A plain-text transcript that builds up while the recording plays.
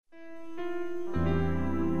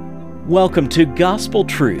Welcome to Gospel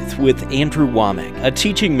Truth with Andrew Womack, a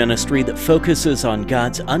teaching ministry that focuses on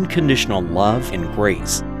God's unconditional love and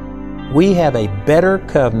grace. We have a better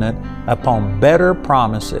covenant upon better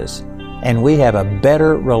promises, and we have a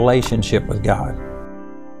better relationship with God.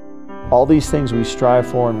 All these things we strive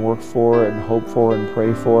for and work for and hope for and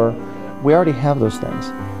pray for, we already have those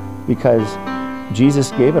things because Jesus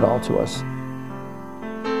gave it all to us.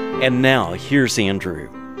 And now, here's Andrew.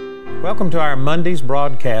 Welcome to our Monday's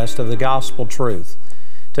broadcast of the Gospel Truth.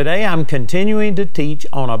 Today I'm continuing to teach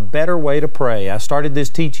on a better way to pray. I started this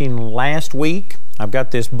teaching last week. I've got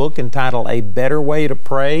this book entitled A Better Way to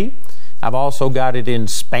Pray. I've also got it in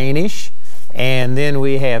Spanish. And then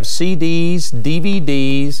we have CDs,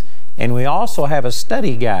 DVDs, and we also have a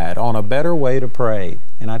study guide on a better way to pray.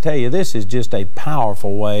 And I tell you, this is just a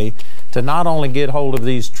powerful way to not only get hold of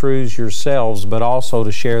these truths yourselves, but also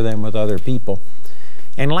to share them with other people.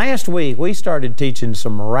 And last week, we started teaching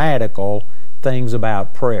some radical things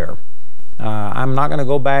about prayer. I'm not going to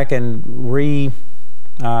go back and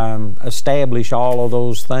establish all of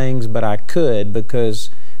those things, but I could, because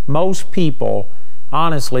most people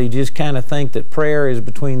honestly just kind of think that prayer is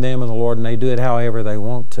between them and the Lord, and they do it however they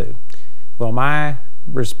want to. Well, my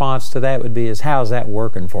response to that would be, how's that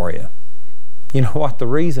working for you? You know what? The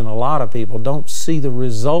reason a lot of people don't see the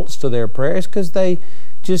results to their prayer is because they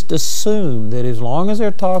just assume that as long as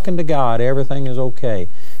they're talking to God, everything is okay.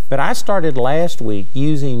 But I started last week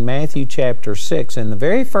using Matthew chapter 6, and the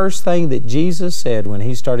very first thing that Jesus said when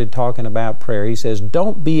he started talking about prayer, he says,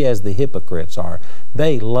 don't be as the hypocrites are.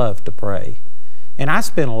 They love to pray. And I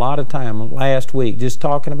spent a lot of time last week just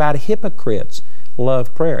talking about hypocrites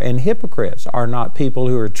love prayer. And hypocrites are not people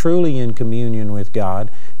who are truly in communion with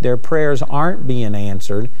God. Their prayers aren't being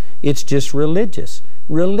answered. It's just religious.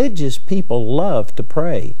 Religious people love to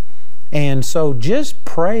pray. And so just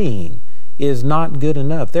praying is not good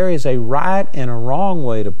enough. There is a right and a wrong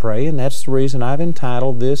way to pray, and that's the reason I've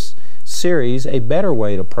entitled this series, A Better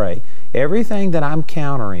Way to Pray. Everything that I'm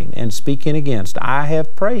countering and speaking against, I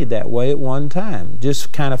have prayed that way at one time,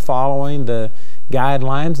 just kind of following the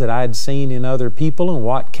guidelines that I'd seen in other people and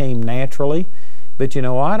what came naturally. But you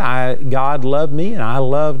know what? God loved me and I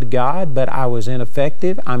loved God, but I was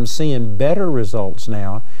ineffective. I'm seeing better results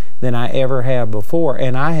now than I ever have before,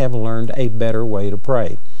 and I have learned a better way to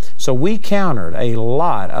pray. So we countered a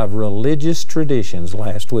lot of religious traditions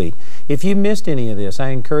last week. If you missed any of this, I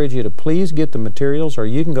encourage you to please get the materials, or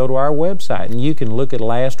you can go to our website and you can look at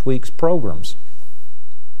last week's programs.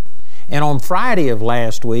 And on Friday of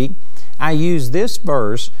last week, I used this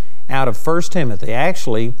verse out of 1 Timothy.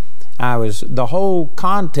 Actually, the whole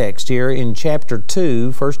context here in chapter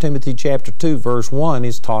 2, 1 Timothy chapter 2, verse 1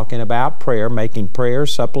 is talking about prayer, making prayer,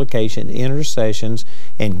 supplication, intercessions,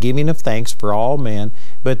 and giving of thanks for all men.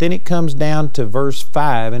 But then it comes down to verse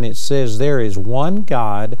 5, and it says, there is one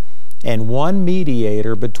God and one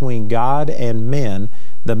mediator between God and men,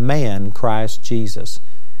 the man Christ Jesus.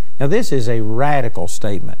 Now this is a radical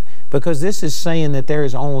statement, because this is saying that there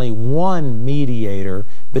is only one mediator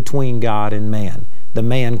between God and man, the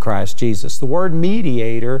man Christ Jesus. The word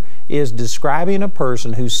mediator is describing a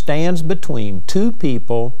person who stands between two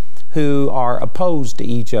people who are opposed to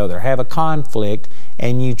each other, have a conflict,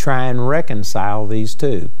 and you try and reconcile these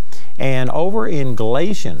two. And over in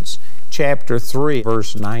Galatians chapter 3,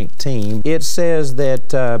 verse 19, it says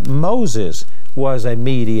that Moses was a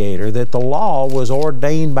mediator, that the law was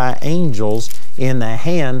ordained by angels in the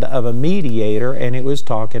hand of a mediator, and it was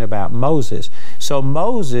talking about Moses. So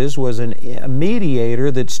Moses was a mediator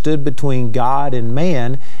that stood between God and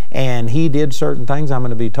man, and he did certain things. I'm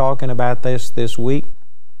going to be talking about this week.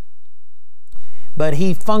 But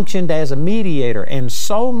he functioned as a mediator, and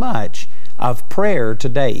so much of prayer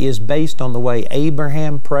today is based on the way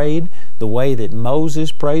Abraham prayed, the way that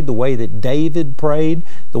Moses prayed, the way that David prayed,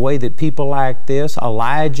 the way that people like this,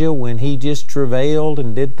 Elijah, when he just travailed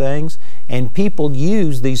and did things. And people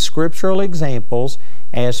use these scriptural examples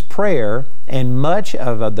as prayer, and much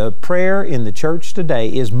of the prayer in the church today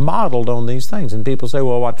is modeled on these things. And people say,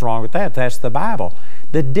 well, what's wrong with that? That's the Bible.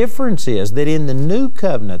 The difference is that in the new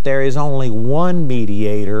covenant there is only one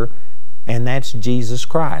mediator, and that's Jesus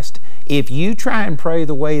Christ. If you try and pray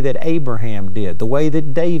the way that Abraham did, the way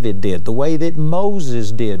that David did, the way that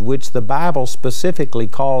Moses did, which the Bible specifically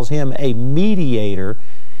calls him a mediator,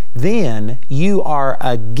 then you are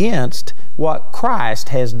against what Christ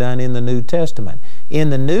has done in the New Testament. In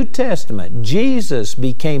the New Testament, Jesus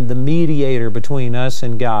became the mediator between us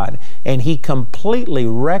and God, and He completely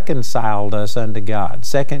reconciled us unto God.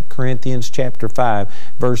 2 Corinthians chapter 5,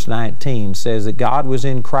 verse 19 says that God was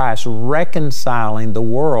in Christ reconciling the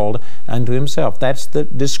world unto Himself. That's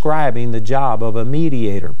describing the job of a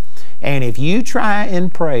mediator. And if you try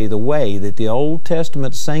and pray the way that the Old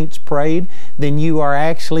Testament saints prayed, then you are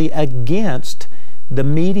actually against the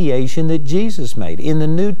mediation that Jesus made. In the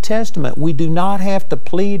New Testament, we do not have to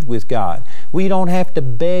plead with God. We don't have to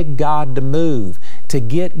beg God to move, to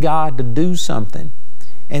get God to do something.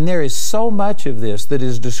 And there is so much of this that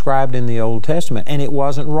is described in the Old Testament. And it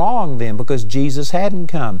wasn't wrong then because Jesus hadn't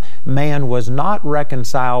come. Man was not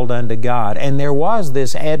reconciled unto God. And there was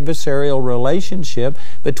this adversarial relationship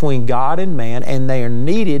between God and man, and there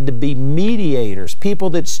needed to be mediators, people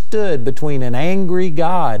that stood between an angry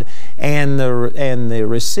God and the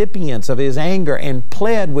recipients of His anger and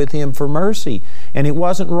pled with Him for mercy. And it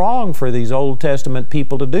wasn't wrong for these Old Testament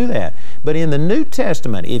people to do that. But in the New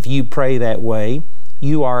Testament, if you pray that way,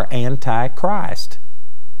 you are anti-Christ.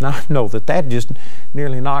 Now, I know that just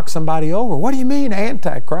nearly knocked somebody over. What do you mean,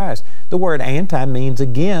 anti-Christ? The word anti means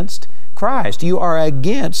against Christ. You are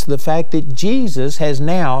against the fact that Jesus has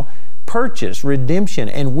now purchased redemption,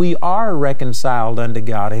 and we are reconciled unto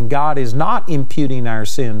God, and God is not imputing our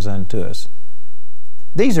sins unto us.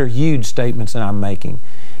 These are huge statements that I'm making.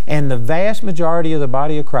 And the vast majority of the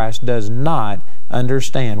body of Christ does not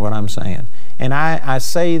understand what I'm saying. And I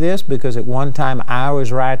say this because at one time I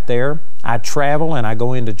was right there. I travel and I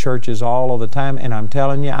go into churches all of the time, and I'm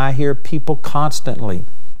telling you, I hear people constantly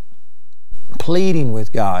pleading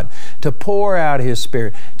with God to pour out His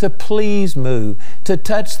Spirit, to please move, to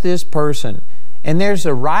touch this person. And there's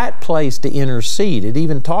a right place to intercede. It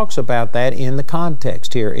even talks about that in the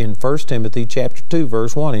context here in 1 Timothy chapter 2,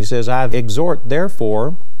 verse 1. He says, I exhort,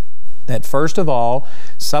 therefore, that first of all,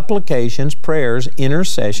 supplications, prayers,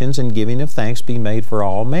 intercessions, and giving of thanks be made for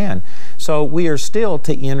all men. So we are still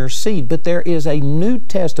to intercede, but there is a New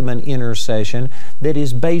Testament intercession that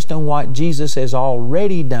is based on what Jesus has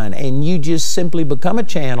already done, and you just simply become a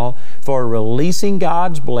channel for releasing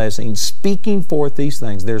God's blessings, speaking forth these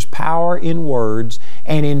things. There's power in words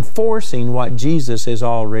and enforcing what Jesus has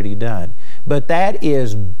already done. But that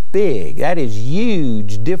is big, that is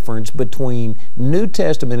huge difference between New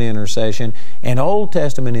Testament intercession and Old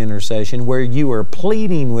Testament intercession, where you are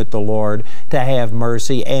pleading with the Lord to have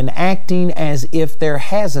mercy and acting as if there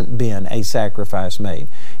hasn't been a sacrifice made.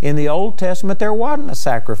 In the Old Testament, there wasn't a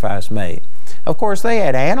sacrifice made. Of course, they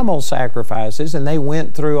had animal sacrifices, and they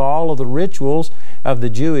went through all of the rituals of the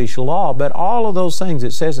Jewish law, but all of those things,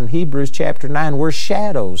 it says in Hebrews chapter 9, were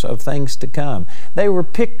shadows of things to come. They were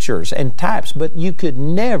pictures and types, but you could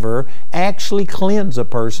never actually cleanse a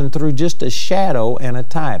person through just a shadow and a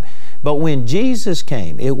type. But when Jesus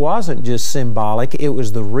came, it wasn't just symbolic, it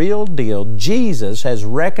was the real deal. Jesus has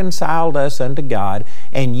reconciled us unto God,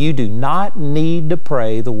 and you do not need to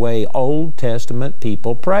pray the way Old Testament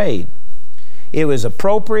people prayed. It was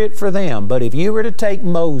appropriate for them, but if you were to take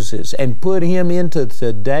Moses and put him into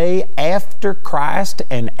the day after Christ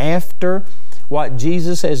and after what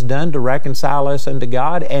Jesus has done to reconcile us unto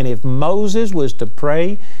God, and if Moses was to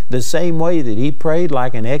pray the same way that he prayed,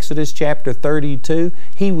 like in Exodus chapter 32,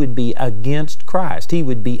 he would be against Christ. He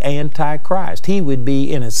would be anti-Christ. He would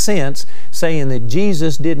be, in a sense, saying that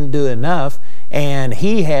Jesus didn't do enough and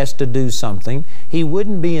he has to do something. He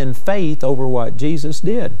wouldn't be in faith over what Jesus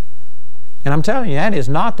did. And I'm telling you, that is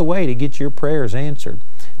not the way to get your prayers answered.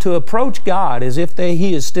 To approach God as if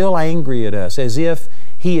He is still angry at us, as if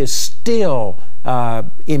He is still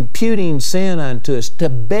imputing sin unto us, to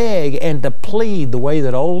beg and to plead the way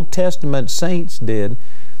that Old Testament saints did,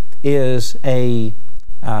 is actually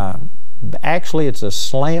it's a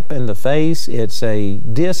slap in the face. It's a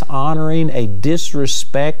dishonoring, a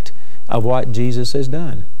disrespect of what Jesus has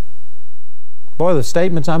done. Boy, the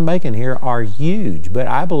statements I'm making here are huge, but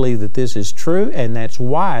I believe that this is true, and that's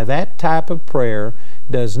why that type of prayer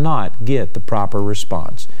does not get the proper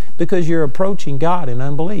response, because you're approaching God in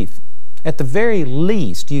unbelief. At the very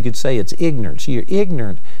least, you could say it's ignorance. You're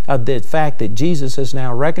ignorant of the fact that Jesus has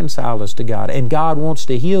now reconciled us to God, and God wants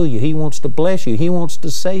to heal you. He wants to bless you. He wants to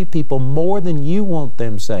save people more than you want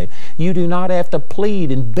them saved. You do not have to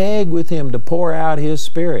plead and beg with Him to pour out His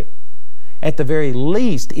Spirit. At the very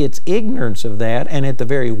least, it's ignorance of that, and at the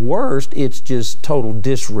very worst, it's just total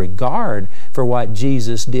disregard for what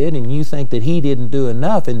Jesus did, and you think that He didn't do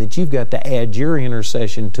enough and that you've got to add your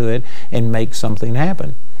intercession to it and make something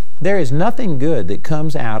happen. There is nothing good that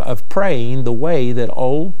comes out of praying the way that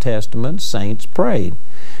Old Testament saints prayed.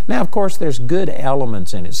 Now, of course, there's good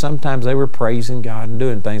elements in it. Sometimes they were praising God and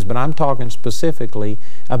doing things, but I'm talking specifically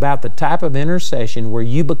about the type of intercession where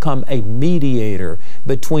you become a mediator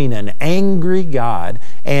between an angry God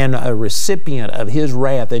and a recipient of His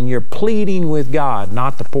wrath, and you're pleading with God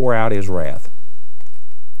not to pour out His wrath.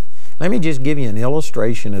 Let me just give you an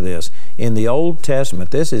illustration of this. In the Old Testament,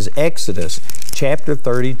 this is Exodus chapter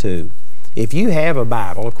 32. If you have a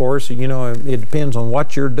Bible, of course, you know, it depends on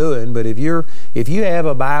what you're doing, but if you have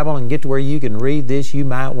a Bible and get to where you can read this, you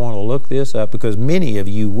might want to look this up, because many of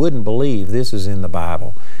you wouldn't believe this is in the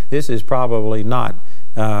Bible. This is probably not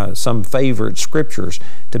some favorite scriptures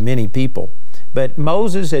to many people. But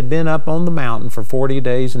Moses had been up on the mountain for 40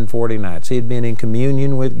 days and 40 nights. He had been in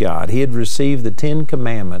communion with God. He had received the 10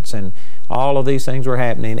 Commandments, and all of these things were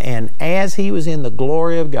happening. And as he was in the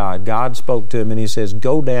glory of God, God spoke to him and he says,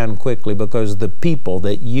 go down quickly, because the people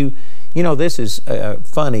that you know, this is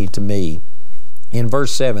funny to me. In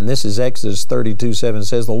verse 7, this is Exodus 32:7,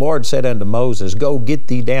 says, the Lord said unto Moses, go get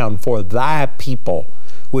thee down, for thy people,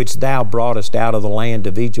 which thou broughtest out of the land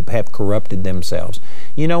of Egypt, have corrupted themselves.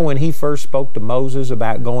 You know, when he first spoke to Moses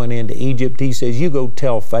about going into Egypt, he says, you go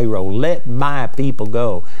tell Pharaoh, let my people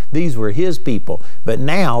go. These were his people. But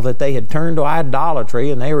now that they had turned to idolatry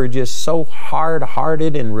and they were just so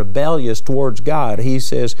hard-hearted and rebellious towards God, he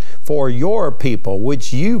says, for your people,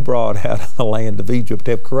 which you brought out of the land of Egypt,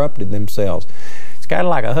 have corrupted themselves. Kind of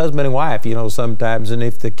like a husband and wife, you know, sometimes. And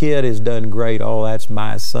if the kid has done great, oh, that's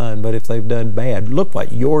my son. But if they've done bad, look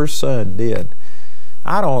what your son did.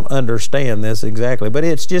 I don't understand this exactly, but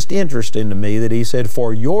it's just interesting to me that he said,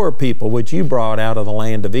 for your people, which you brought out of the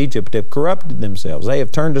land of Egypt, have corrupted themselves. They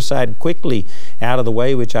have turned aside quickly out of the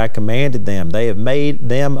way which I commanded them. They have made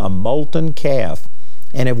them a molten calf,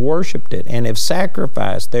 and have worshipped it, and have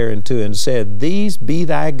sacrificed thereunto, and said, these be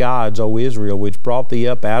thy gods, O Israel, which brought thee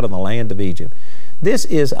up out of the land of Egypt. This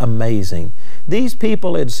is amazing. These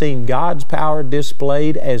people had seen God's power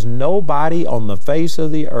displayed as nobody on the face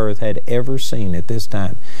of the earth had ever seen at this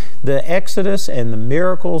time. The Exodus and the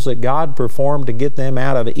miracles that God performed to get them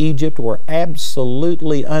out of Egypt were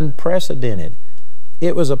absolutely unprecedented.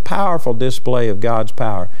 It was a powerful display of God's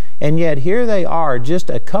power. And yet here they are,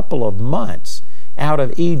 just a couple of months out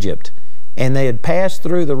of Egypt, and they had passed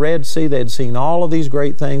through the Red Sea. They had seen all of these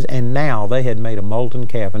great things, and now they had made a molten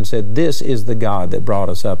calf and said, this is the God that brought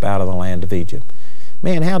us up out of the land of Egypt.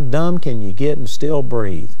 Man, how dumb can you get and still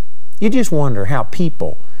breathe? You just wonder how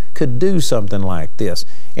people could do something like this.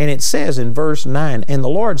 And it says in verse 9, and the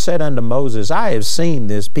Lord said unto Moses, I have seen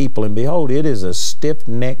this people, and behold, it is a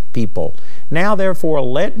stiff-necked people. Now therefore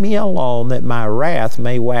let me alone, that my wrath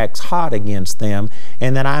may wax hot against them,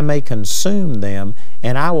 and that I may consume them,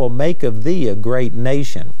 and I will make of thee a great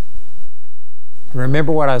nation.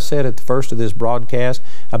 Remember what I said at the first of this broadcast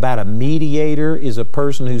about a mediator is a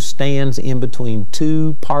person who stands in between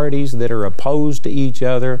two parties that are opposed to each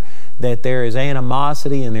other, that there is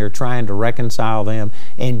animosity and they're trying to reconcile them.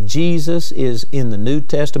 And Jesus is, in the New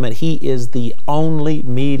Testament, He is the only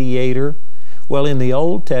mediator. Well, in the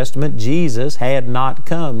Old Testament, Jesus had not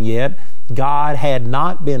come yet. God had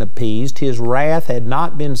not been appeased. His wrath had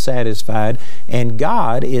not been satisfied, and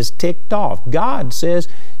God is ticked off. God says,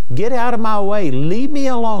 get out of my way, leave me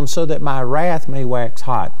alone so that my wrath may wax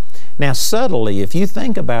hot. Now subtly, if you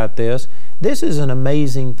think about this, this is an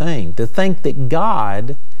amazing thing, to think that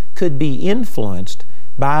God could be influenced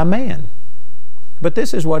by a man. But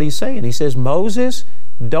this is what He's saying. He says, Moses,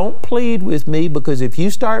 don't plead with me, because if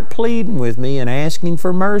you start pleading with me and asking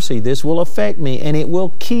for mercy, this will affect me, and it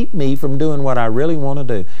will keep me from doing what I really want to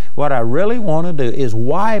do. What I really want to do is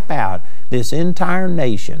wipe out this entire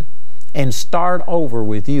nation and start over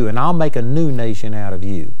with you, and I'll make a new nation out of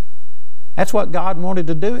you. That's what God wanted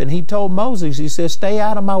to do, and He told Moses, He says, stay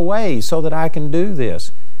out of my way so that I can do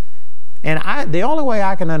this. And the only way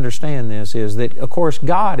I can understand this is that, of course,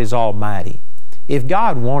 God is almighty. If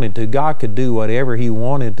God wanted to, God could do whatever He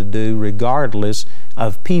wanted to do regardless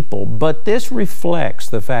of people. But this reflects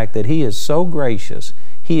the fact that He is so gracious,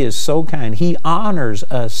 He is so kind, He honors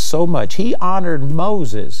us so much. He honored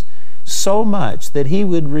Moses so much that he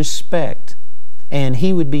would respect and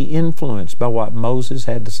he would be influenced by what Moses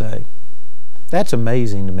had to say. That's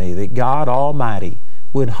amazing to me, that God Almighty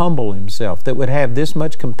would humble Himself, that would have this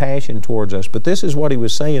much compassion towards us. But this is what He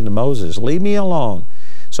was saying to Moses, leave me alone,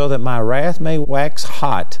 so that my wrath may wax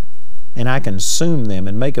hot, and I consume them,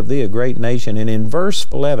 and make of thee a great nation. And in verse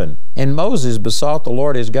 11, and Moses besought the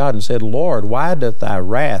Lord his God, and said, Lord, why doth thy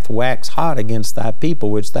wrath wax hot against thy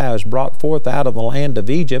people, which thou hast brought forth out of the land of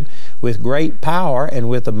Egypt with great power and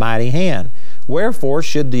with a mighty hand? Wherefore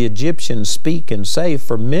should the Egyptians speak and say,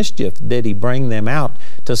 for mischief did he bring them out,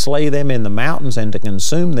 to slay them in the mountains, and to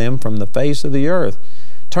consume them from the face of the earth?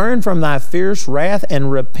 Turn from thy fierce wrath,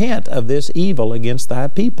 and repent of this evil against thy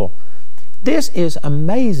people. This is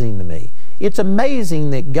amazing to me. It's amazing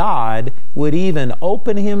that God would even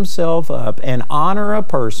open himself up and honor a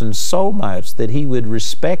person so much that he would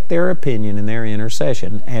respect their opinion and their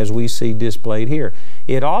intercession, as we see displayed here.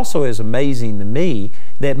 It also is amazing to me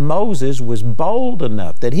that Moses was bold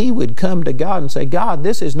enough that he would come to God and say, God,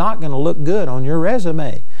 this is not going to look good on your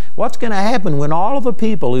resume. What's going to happen when all of the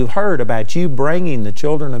people who've heard about you bringing the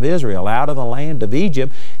children of Israel out of the land of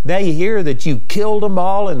Egypt, they hear that you killed them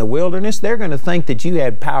all in the wilderness? They're going to think that you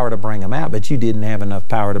had power to bring them out, but you didn't have enough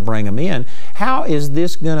power to bring them in. How is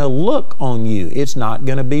this going to look on you? It's not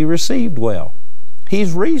going to be received well.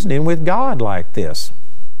 He's reasoning with God like this.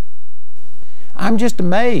 I'm just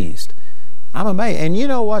amazed. I'm amazed. And you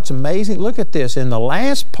know what's amazing? Look at this. In the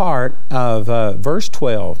last part of verse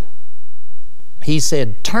 12, he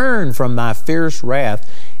said, turn from thy fierce wrath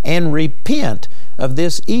and repent of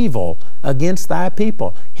this evil against thy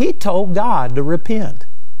people. He told God to repent.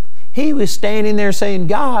 He was standing there saying,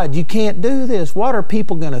 God, you can't do this. What are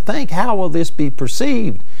people going to think? How will this be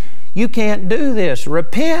perceived? You can't do this.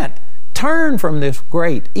 Repent. Turn from this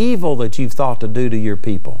great evil that you've thought to do to your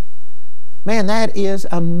people. Man, that is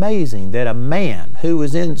amazing that a man who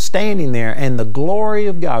was standing there and the glory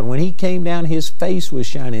of God, when he came down, his face was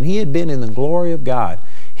shining. He had been in the glory of God.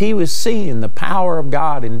 He was seeing the power of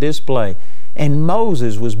God in display. And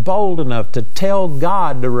Moses was bold enough to tell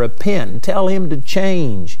God to repent and tell him to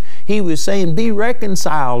change. He was saying, be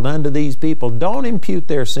reconciled unto these people. Don't impute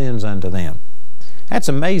their sins unto them. That's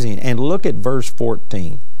amazing. And look at verse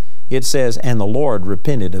 14. It says, and the Lord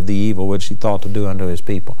repented of the evil which he thought to do unto his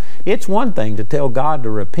people. It's one thing to tell God to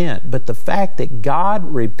repent, but the fact that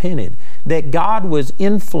God repented, that God was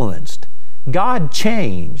influenced, God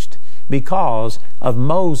changed because of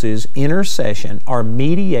Moses' intercession or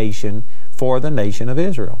mediation for the nation of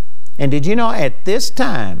Israel. And did you know at this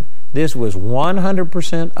time, this was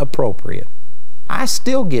 100% appropriate? I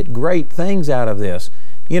still get great things out of this.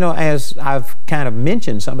 You know, as I've kind of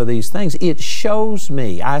mentioned some of these things, it shows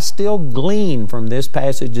me, I still glean from this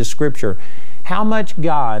passage of Scripture how much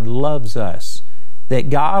God loves us, that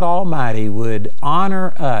God Almighty would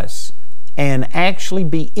honor us and actually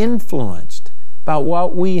be influenced by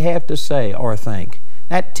what we have to say or think.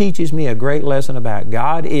 That teaches me a great lesson about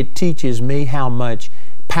God. It teaches me how much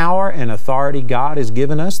power and authority God has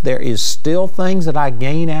given us. There is still things that I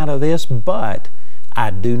gain out of this, but I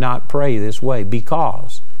do not pray this way,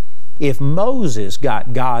 because if Moses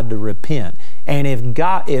got God to repent, and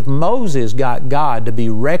if Moses got God to be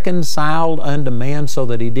reconciled unto man so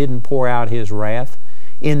that he didn't pour out his wrath,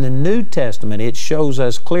 in the New Testament it shows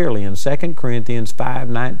us clearly in 2 Corinthians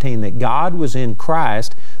 5:19 that God was in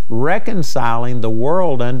Christ reconciling the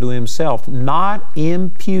world unto himself, not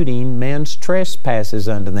imputing men's trespasses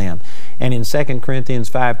unto them. And in 2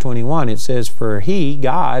 Corinthians 5:21 it says, for he,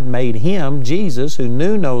 God, made him, Jesus, who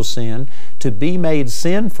knew no sin, to be made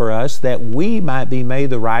sin for us, that we might be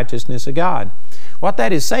made the righteousness of God. What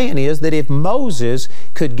that is saying is that if Moses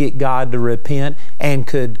could get God to repent and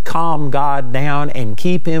could calm God down and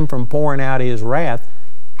keep him from pouring out his wrath,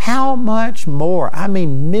 how much more, I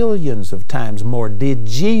mean millions of times more, did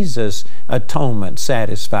Jesus' atonement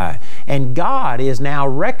satisfy? And God is now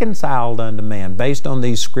reconciled unto man based on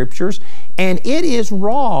these Scriptures, and it is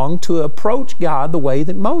wrong to approach God the way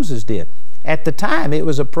that Moses did. At the time, it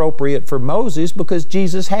was appropriate for Moses because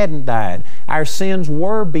Jesus hadn't died. Our sins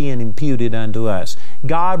were being imputed unto us.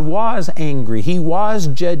 God was angry. He was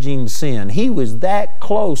judging sin. He was that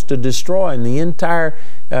close to destroying the entire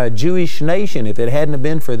Jewish nation if it hadn't have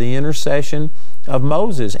been for the intercession of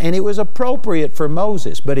Moses. And it was appropriate for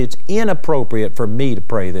Moses, but it's inappropriate for me to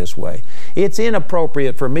pray this way. It's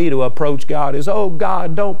inappropriate for me to approach God as, oh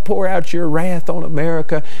God, don't pour out your wrath on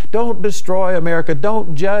America. Don't destroy America.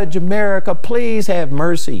 Don't judge America. Please have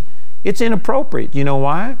mercy. It's inappropriate. You know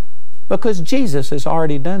why? Because Jesus has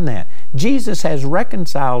already done that. Jesus has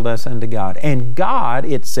reconciled us unto God. And God,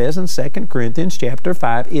 it says in 2 Corinthians chapter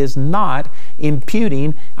 5, is not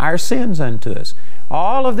imputing our sins unto us.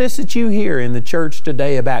 All of this that you hear in the church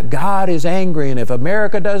today about God is angry and if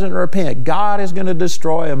America doesn't repent, God is going to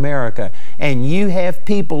destroy America. And you have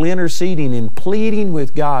people interceding and pleading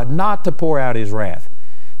with God not to pour out his wrath.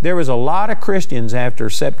 There was a lot of Christians after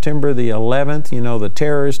September the 11th, you know, the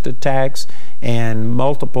terrorist attacks and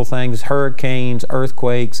multiple things, hurricanes,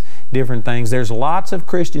 earthquakes, different things. There's lots of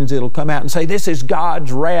Christians that'll come out and say, this is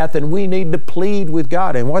God's wrath and we need to plead with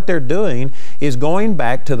God. And what they're doing is going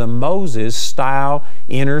back to the Moses-style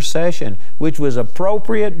intercession, which was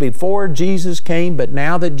appropriate before Jesus came, but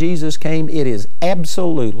now that Jesus came, it is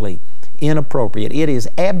absolutely inappropriate. It is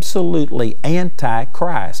absolutely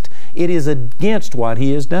anti-Christ. It is against what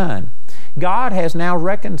he has done. God has now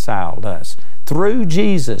reconciled us through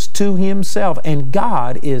Jesus to Himself. And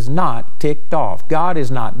God is not ticked off. God is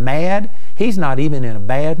not mad. He's not even in a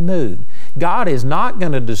bad mood. God is not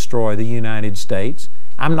going to destroy the United States.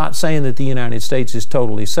 I'm not saying that the United States is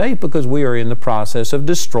totally safe, because we are in the process of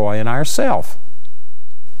destroying ourselves.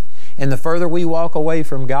 And the further we walk away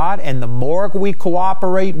from God, and the more we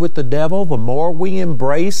cooperate with the devil, the more we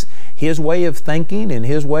embrace his way of thinking and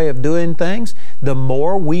his way of doing things, the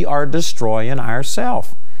more we are destroying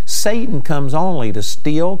ourselves. Satan comes only to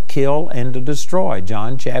steal, kill, and to destroy.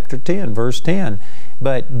 John chapter 10, verse 10.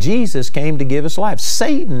 But Jesus came to give us life.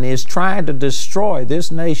 Satan is trying to destroy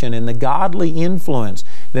this nation and the godly influence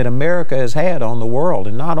that America has had on the world.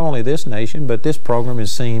 And not only this nation, but this program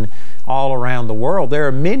is seen all around the world. There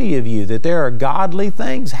are many of you that there are godly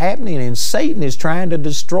things happening, and Satan is trying to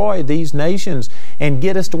destroy these nations and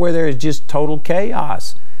get us to where there is just total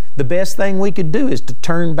chaos. The best thing we could do is to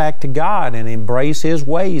turn back to God and embrace His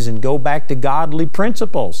ways and go back to godly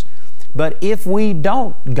principles. But if we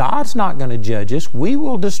don't, God's not going to judge us. We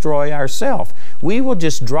will destroy ourselves. We will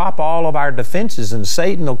just drop all of our defenses, and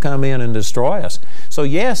Satan will come in and destroy us. So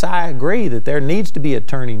yes, I agree that there needs to be a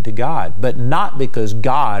turning to God, but not because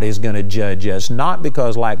God is going to judge us, not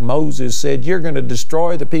because, like Moses said, you're going to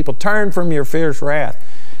destroy the people. Turn from your fierce wrath.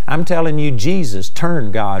 I'm telling you, Jesus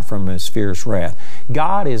turned God from His fierce wrath.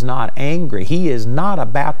 God is not angry. He is not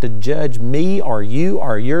about to judge me or you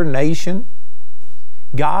or your nation.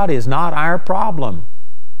 God is not our problem.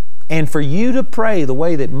 And for you to pray the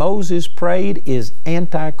way that Moses prayed is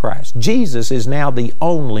Antichrist. Jesus is now the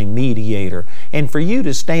only mediator. And for you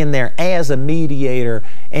to stand there as a mediator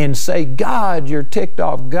and say, God, you're ticked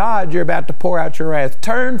off. God, you're about to pour out your wrath.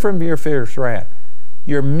 Turn from your fierce wrath.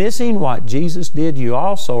 You're missing what Jesus did. You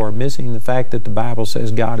also are missing the fact that the Bible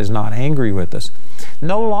says God is not angry with us.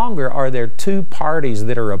 No longer are there two parties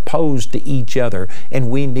that are opposed to each other, and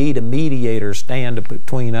we need a mediator stand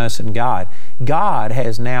between us and God. God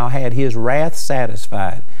has now had His wrath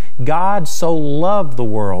satisfied. God so loved the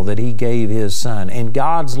world that He gave His Son, and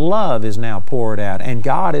God's love is now poured out, and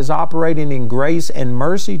God is operating in grace and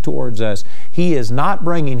mercy towards us. He is not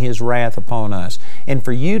bringing His wrath upon us. And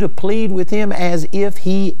for you to plead with Him as if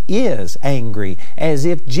He is angry, as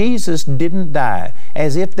if Jesus didn't die,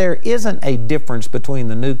 as if there isn't a difference between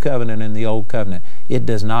the New Covenant and the Old Covenant, it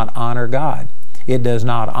does not honor God. It does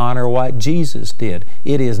not honor what Jesus did.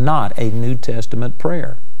 It is not a New Testament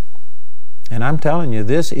prayer. And I'm telling you,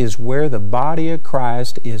 this is where the body of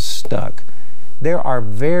Christ is stuck. There are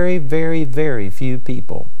very, very, very few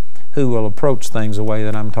people who will approach things the way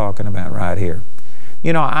that I'm talking about right here.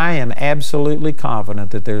 You know, I am absolutely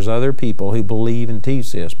confident that there's other people who believe and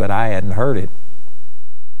teach this, but I hadn't heard it.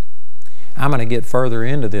 I'm going to get further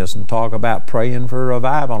into this and talk about praying for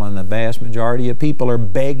revival, and the vast majority of people are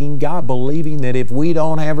begging God, believing that if we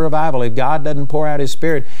don't have revival, if God doesn't pour out His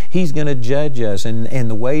Spirit, He's going to judge us. And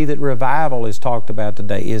the way that revival is talked about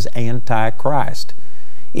today is Antichrist.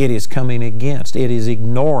 It is coming against, it is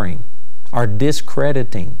ignoring or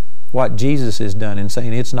discrediting what Jesus has done and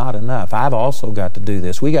saying it's not enough. I've also got to do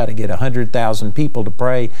this. We got to get 100,000 people to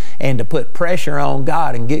pray and to put pressure on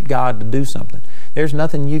God and get God to do something. There's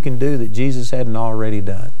nothing you can do that Jesus hadn't already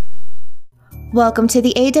done. Welcome to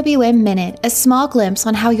the AWM Minute, a small glimpse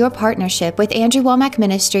on how your partnership with Andrew Womack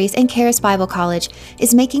Ministries and Charis Bible College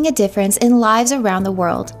is making a difference in lives around the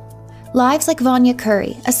world. Lives like Vanya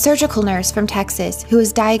Curry, a surgical nurse from Texas who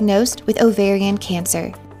was diagnosed with ovarian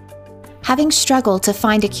cancer. Having struggled to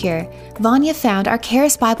find a cure, Vanya found our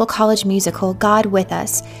Charis Bible College musical, God With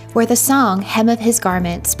Us, where the song Hem of His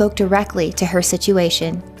Garment spoke directly to her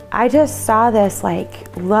situation. I just saw this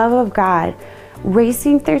love of God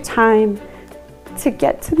racing through time to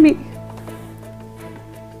get to me.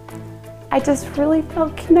 I just really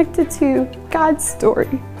felt connected to God's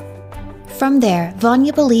story. From there,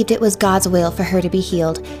 Vanya believed it was God's will for her to be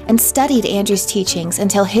healed and studied Andrew's teachings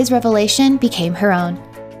until his revelation became her own.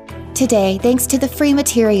 Today, thanks to the free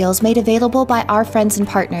materials made available by our friends and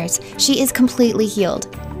partners, she is completely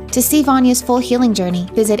healed. To see Vanya's full healing journey,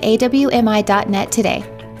 visit awmi.net today.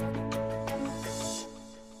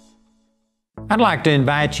 I'd like to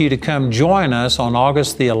invite you to come join us on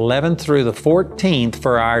August the 11th through the 14th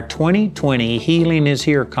for our 2020 Healing is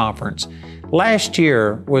Here conference. Last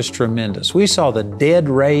year was tremendous. We saw the dead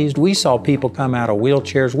raised. We saw people come out of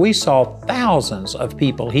wheelchairs. We saw thousands of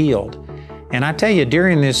people healed. And I tell you,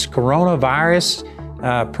 during this coronavirus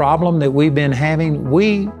problem that we've been having,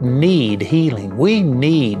 we need healing. We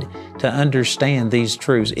need to understand these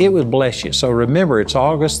truths. It would bless you. So remember, it's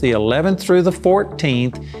August the 11th through the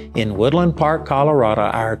 14th in Woodland Park, Colorado,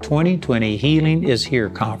 our 2020 Healing is Here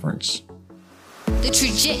conference. The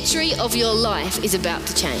trajectory of your life is about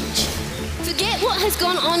to change. Forget what has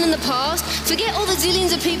gone on in the past. Forget all the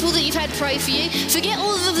zillions of people that you've had pray for you. Forget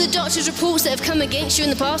all of the doctor's reports that have come against you in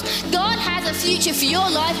the past. God has a future for your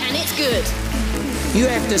life, and it's good. You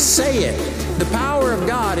have to say it. The power of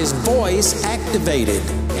God is voice activated,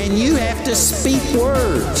 and you have to speak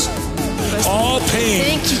words. All pain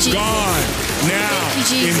Thank you, Jesus. gone now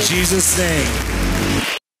Thank you, Jesus. in Jesus' name.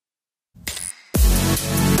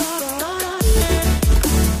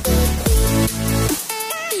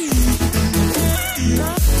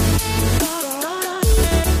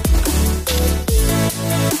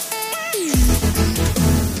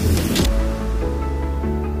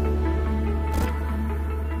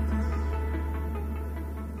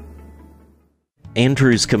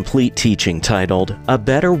 Andrew's complete teaching titled A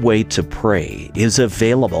Better Way to Pray is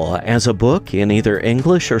available as a book in either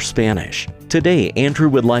English or Spanish. Today, Andrew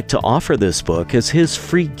would like to offer this book as his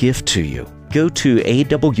free gift to you. Go to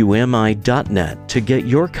awmi.net to get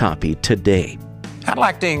your copy today. I'd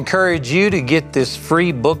like to encourage you to get this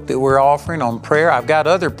free book that we're offering on prayer. I've got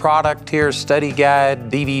other product here, study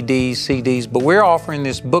guide, DVDs, CDs, but we're offering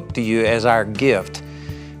this book to you as our gift.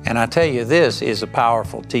 And I tell you, this is a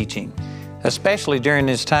powerful teaching. Especially during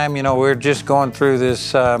this time, we're just going through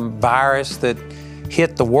this virus that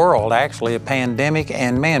hit the world, actually, a pandemic.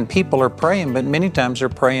 And man, people are praying, but many times they're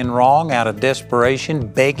praying wrong out of desperation,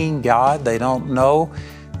 begging God. They don't know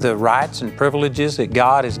the rights and privileges that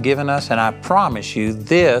God has given us. And I promise you,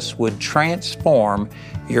 this would transform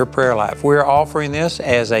your prayer life. We're offering this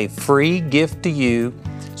as a free gift to you.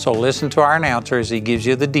 So listen to our announcer as he gives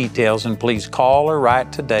you the details, and please call or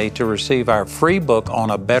write today to receive our free book on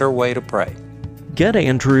A Better Way to Pray. Get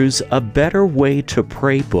Andrew's A Better Way to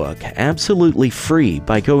Pray book absolutely free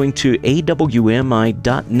by going to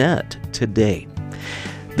awmi.net today.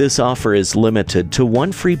 This offer is limited to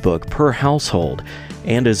one free book per household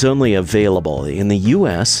and is only available in the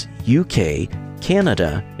US, UK,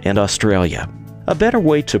 Canada, and Australia. A Better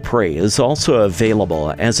Way to Pray is also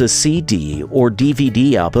available as a CD or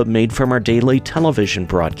DVD album made from our daily television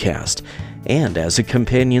broadcast and as a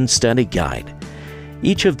companion study guide.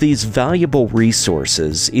 Each of these valuable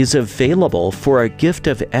resources is available for a gift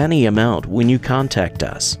of any amount when you contact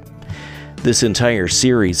us. This entire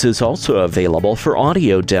series is also available for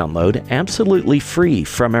audio download absolutely free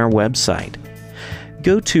from our website.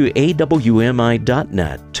 Go to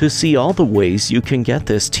awmi.net to see all the ways you can get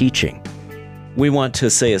this teaching. We want to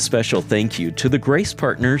say a special thank you to the grace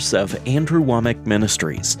partners of Andrew Womack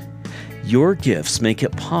Ministries. Your gifts make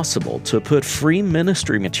it possible to put free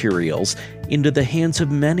ministry materials into the hands of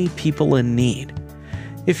many people in need.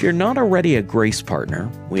 If you're not already a grace partner,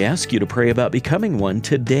 we ask you to pray about becoming one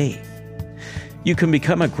today. You can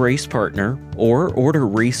become a grace partner or order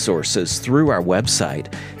resources through our website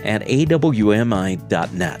at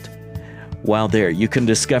awmi.net. While there, you can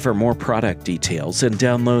discover more product details and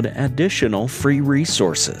download additional free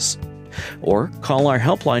resources. Or call our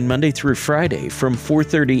helpline Monday through Friday from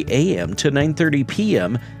 4:30 a.m. to 9:30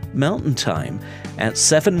 p.m. Mountain Time at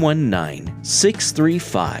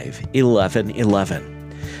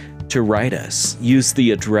 719-635-1111. To write us, use the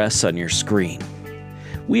address on your screen.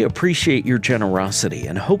 We appreciate your generosity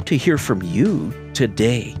and hope to hear from you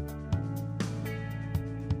today.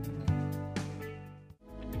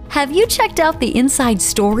 Have you checked out the Inside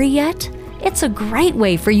Story yet? It's a great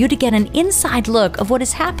way for you to get an inside look of what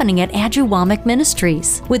is happening at Andrew Womack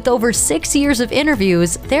Ministries. With over 6 years of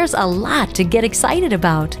interviews, there's a lot to get excited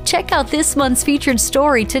about. Check out this month's featured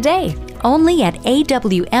story today, only at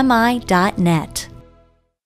awmi.net.